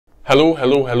Hello,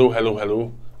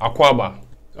 Akwaba,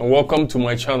 and welcome to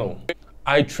my channel.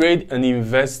 I trade and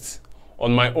invest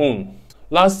on my own.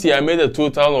 Last year I made a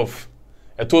total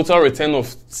return of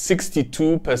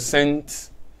 62%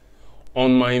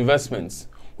 on my investments,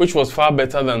 which was far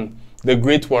better than the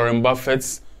great Warren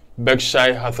Buffett's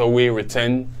Berkshire Hathaway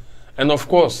return, and of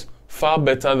course far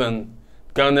better than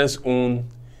Ghana's own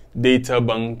data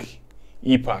bank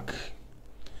EPAC.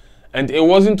 And it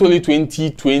wasn't only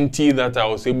 2020 that I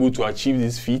was able to achieve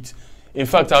this feat. In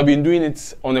fact, I've been doing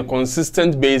it on a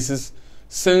consistent basis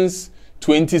since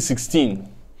 2016.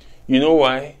 You know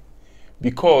why?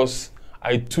 Because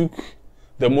I took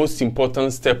the most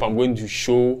important step I'm going to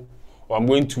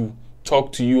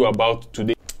talk to you about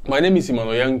today. My name is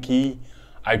Emmanuel Yankee.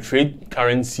 I trade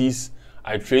currencies,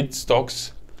 I trade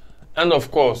stocks, and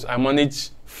of course, I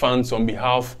manage funds on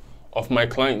behalf of my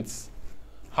clients.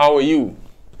 How are you?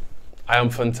 I am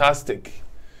fantastic.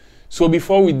 So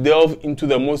before we delve into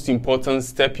the most important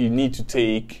step you need to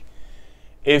take,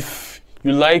 if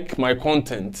you like my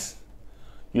content,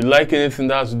 you like anything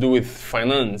that has to do with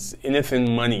finance,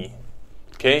 anything money,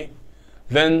 okay,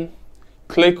 then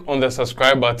click on the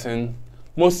subscribe button.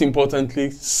 Most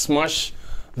importantly, smash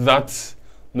that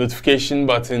notification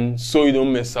button so you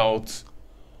don't miss out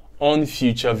on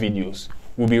future videos.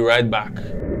 We'll be right back.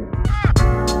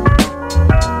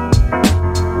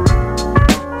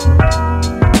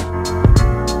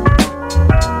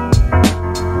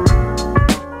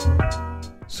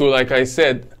 So like I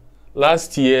said,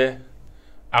 last year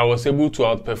I was able to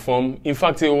outperform. In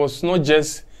fact, it was not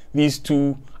just these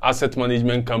two asset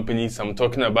management companies I'm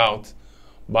talking about,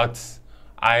 but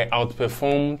I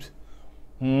outperformed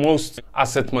most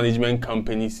asset management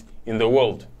companies in the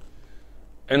world.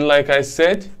 And like I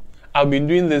said, I've been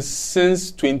doing this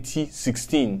since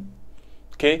 2016.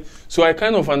 Okay, so I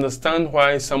kind of understand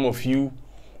why some of you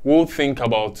will think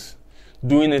about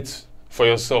doing it for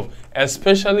yourself,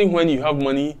 especially when you have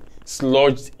money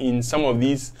lodged in some of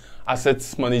these asset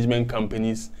management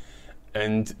companies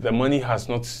and the money has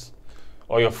not,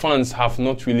 or your funds have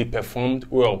not really performed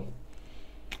well.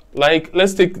 Like,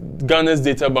 let's take Ghana's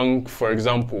data bank for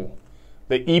example,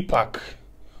 the EPAC,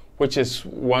 which is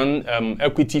one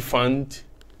equity fund.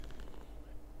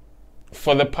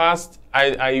 For the past,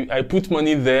 I put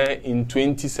money there in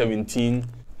 2017,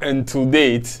 and to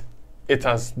date it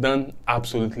has done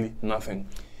absolutely nothing.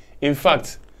 In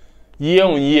fact, year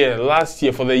on year, last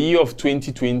year, for the year of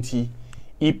 2020,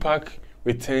 EPAC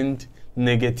returned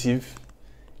negative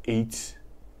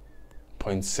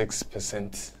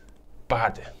 8.6%.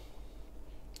 Bad.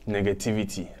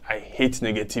 Negativity. I hate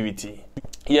negativity.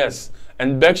 Yes,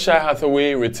 and Berkshire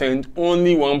Hathaway returned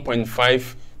only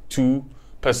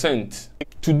 1.52%.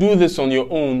 To do this on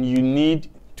your own, you need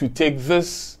to take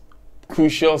this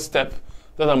crucial step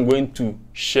that I'm going to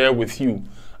share with you.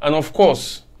 And of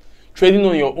course, trading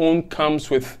on your own comes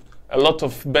with a lot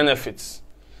of benefits,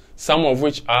 some of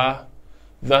which are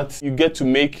that you get to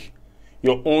make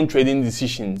your own trading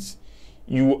decisions.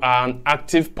 You are an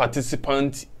active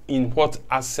participant in what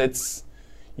assets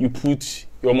you put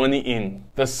your money in.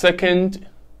 The second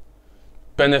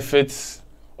benefit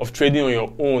of trading on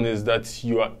your own is that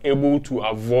you are able to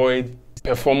avoid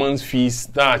performance fees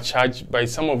that are charged by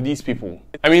some of these people.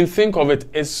 I mean, think of it,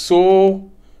 it's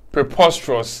so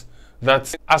preposterous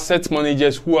that asset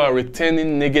managers who are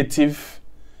returning negative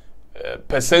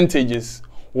percentages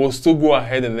will still go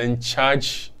ahead and then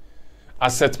charge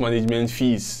asset management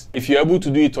fees. If you're able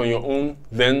to do it on your own,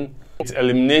 then it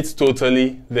eliminates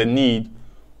totally the need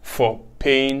for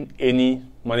paying any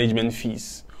management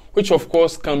fees, which of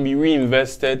course can be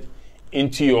reinvested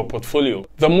into your portfolio.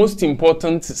 The most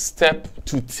important step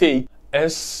to take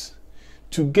is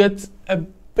to get a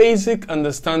basic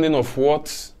understanding of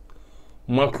what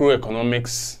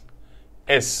macroeconomics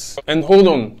is. And hold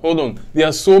on. There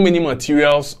are so many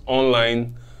materials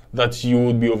online that you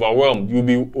would be overwhelmed. You'll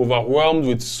be overwhelmed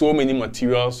with so many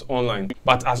materials online.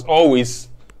 But as always,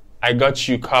 I got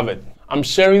you covered. I'm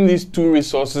sharing these two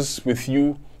resources with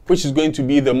you, which is going to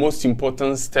be the most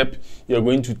important step you're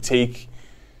going to take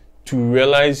to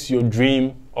realize your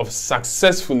dream of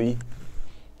successfully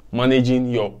managing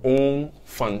your own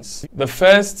funds. The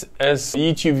first is a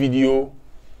YouTube video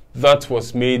that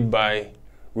was made by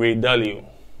Ray Dalio.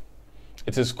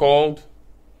 It is called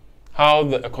How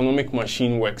the Economic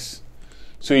Machine Works.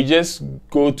 So you just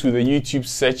go to the YouTube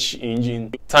search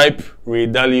engine, type Ray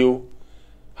Dalio,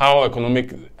 how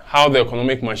the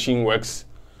economic machine works,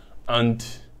 and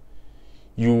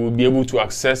you will be able to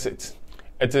access it.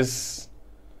 It is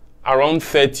around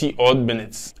 30 odd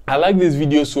minutes. I like this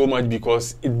video so much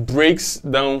because it breaks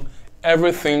down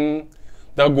everything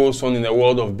that goes on in the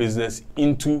world of business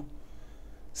into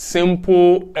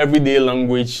simple everyday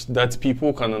language that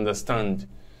people can understand.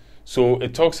 So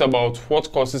it talks about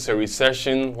what causes a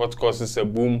recession, what causes a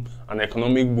boom, an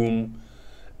economic boom,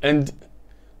 and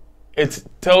it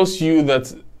tells you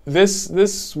that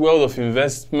this world of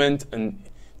investment and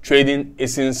trading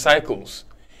is in cycles.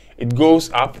 It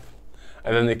goes up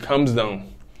and then it comes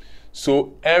down.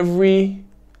 So every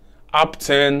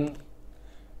upturn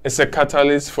is a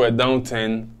catalyst for a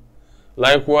downturn.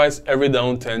 Likewise, every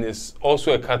downturn is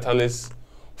also a catalyst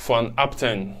for an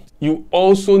upturn. You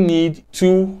also need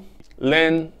to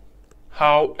learn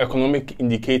how economic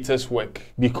indicators work,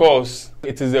 because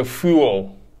it is the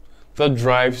fuel that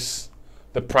drives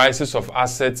the prices of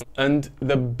assets, and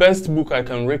the best book I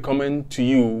can recommend to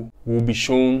you will be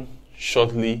shown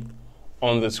shortly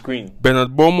on the screen.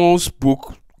 Bernard Baumol's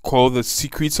book called The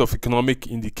Secrets of Economic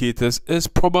Indicators is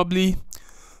probably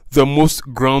the most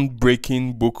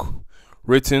groundbreaking book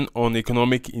written on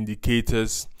economic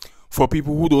indicators for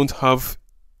people who don't have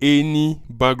any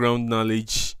background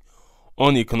knowledge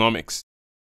on economics.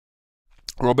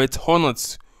 Robert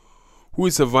Hornatz, who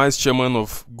is a vice chairman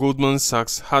of Goldman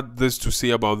Sachs, had this to say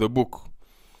about the book.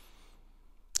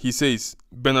 He says,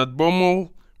 Bernard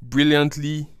Baumol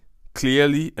brilliantly,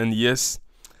 clearly, and yes,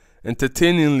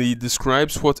 entertainingly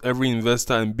describes what every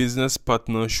investor and business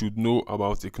partner should know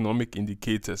about economic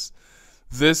indicators.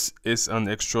 This is an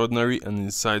extraordinary and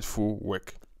insightful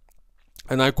work.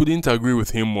 And I couldn't agree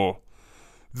with him more.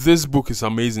 This book is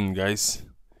amazing, guys.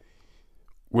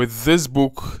 With this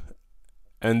book,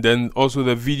 and then also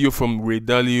the video from Ray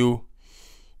Dalio,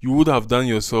 you would have done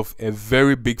yourself a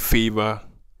very big favor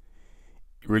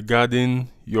regarding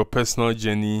your personal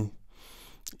journey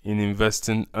in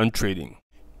investing and trading.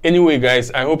 Anyway,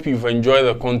 guys, I hope you've enjoyed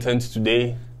the content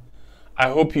today. I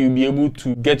hope you'll be able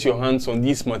to get your hands on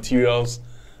these materials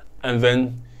and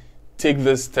then take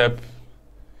this step.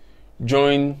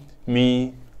 Join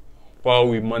me while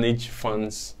we manage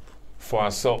funds for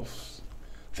ourselves.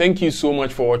 Thank you so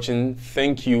much for watching.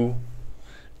 Thank you.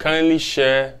 Kindly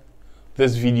share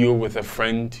this video with a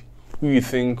friend who you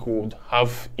think would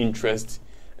have interest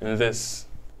in this.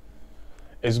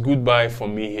 It's goodbye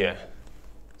from me here.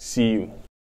 See you.